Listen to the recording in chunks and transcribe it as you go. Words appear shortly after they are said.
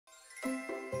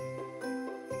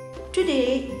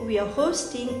Today, we are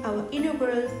hosting our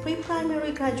inaugural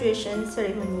pre-primary graduation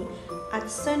ceremony at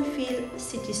Sunfield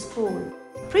City School.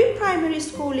 Pre-primary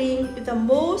schooling is the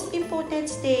most important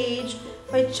stage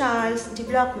for a child's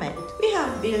development. We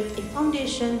have built a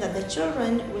foundation that the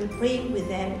children will bring with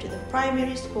them to the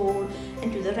primary school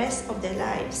and to the rest of their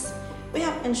lives. We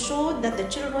have ensured that the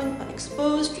children are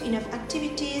exposed to enough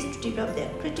activities to develop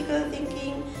their critical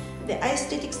thinking, their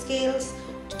aesthetic skills,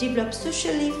 to develop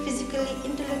socially, physically,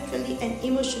 intellectually, and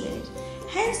emotionally,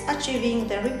 hence achieving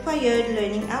the required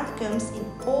learning outcomes in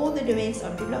all the domains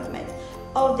of development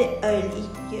of the early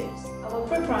years. Our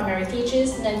pre-primary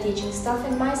teachers, non-teaching staff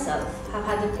and myself have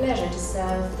had the pleasure to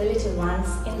serve the little ones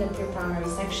in the pre-primary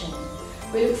section.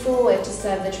 We look forward to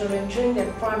serve the children during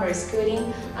their primary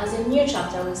schooling as a new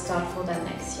chapter will start for them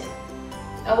next year.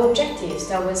 Our objectives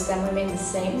towards them remain the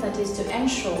same, that is to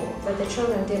ensure that the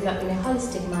children develop in a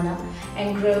holistic manner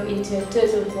and grow into a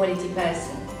total quality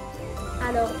person.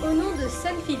 Alors, au nom de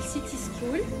Sunfield City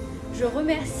School, je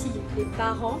remercie les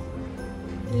parents,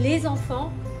 les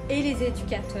enfants et les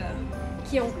éducateurs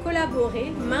qui ont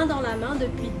collaboré main dans la main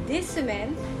depuis des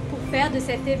semaines pour faire de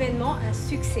cet événement un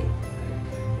succès.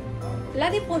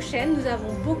 L'année prochaine, nous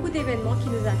avons beaucoup d'événements qui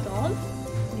nous attendent.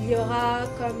 Il y aura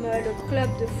comme le club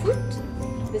de foot,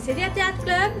 le Célia Théâtre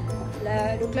Club,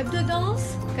 le club de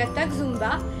danse, Katak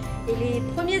Zumba et les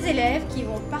premiers élèves qui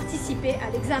vont participer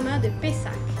à l'examen de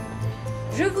Pessac.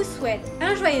 Je vous souhaite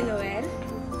un joyeux Noël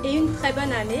et une très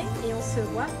bonne année et on se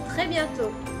voit très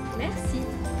bientôt. Merci.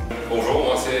 Bonjour,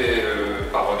 moi c'est le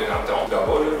parent de Nathan.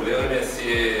 D'abord, je voulais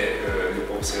remercier le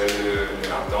professeur de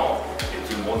Nathan et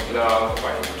tout le monde qui l'a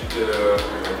accompagné toute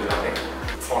l'année.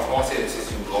 Franchement, c'est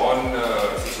une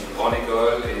grande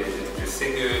école et je sais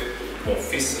que mon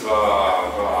fils va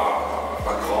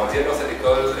grandir dans cette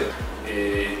école.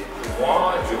 Et pour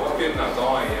moi, je vois que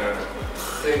Nathan a une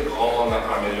très grande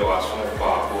amélioration par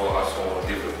rapport à son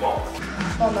développement.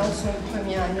 Pendant son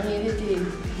première année, il était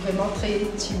vraiment très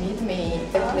timide, mais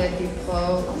avec l'aide des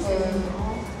profs,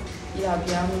 il a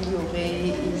bien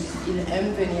amélioré, il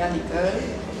aime venir à l'école.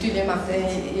 Tous les matins,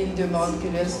 il demande que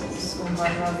son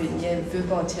maman va venir, elle veut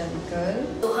partir à l'école.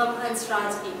 Durant Hans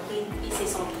et Brit, il se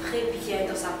sent très bien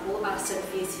dans sa peau à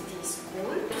Sunfield City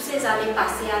School. Toutes ces années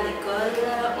passées à l'école,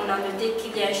 on a noté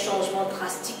qu'il y a un changement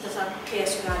drastique dans sa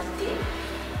personnalité.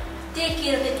 Dès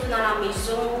qu'il retourne à la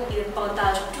maison, il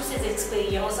partage toutes ses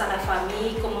expériences à la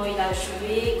famille, comment il a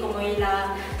joué, comment il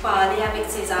a parlé avec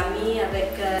ses amis,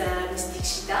 avec Miss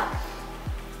Dikshita.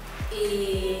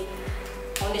 Et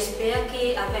on espère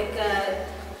qu'avec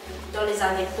dans les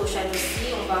années prochaines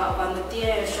aussi, on va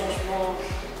noter un changement,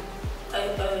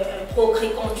 un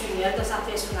progrès continuel dans sa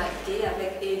personnalité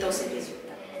et dans ses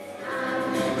résultats.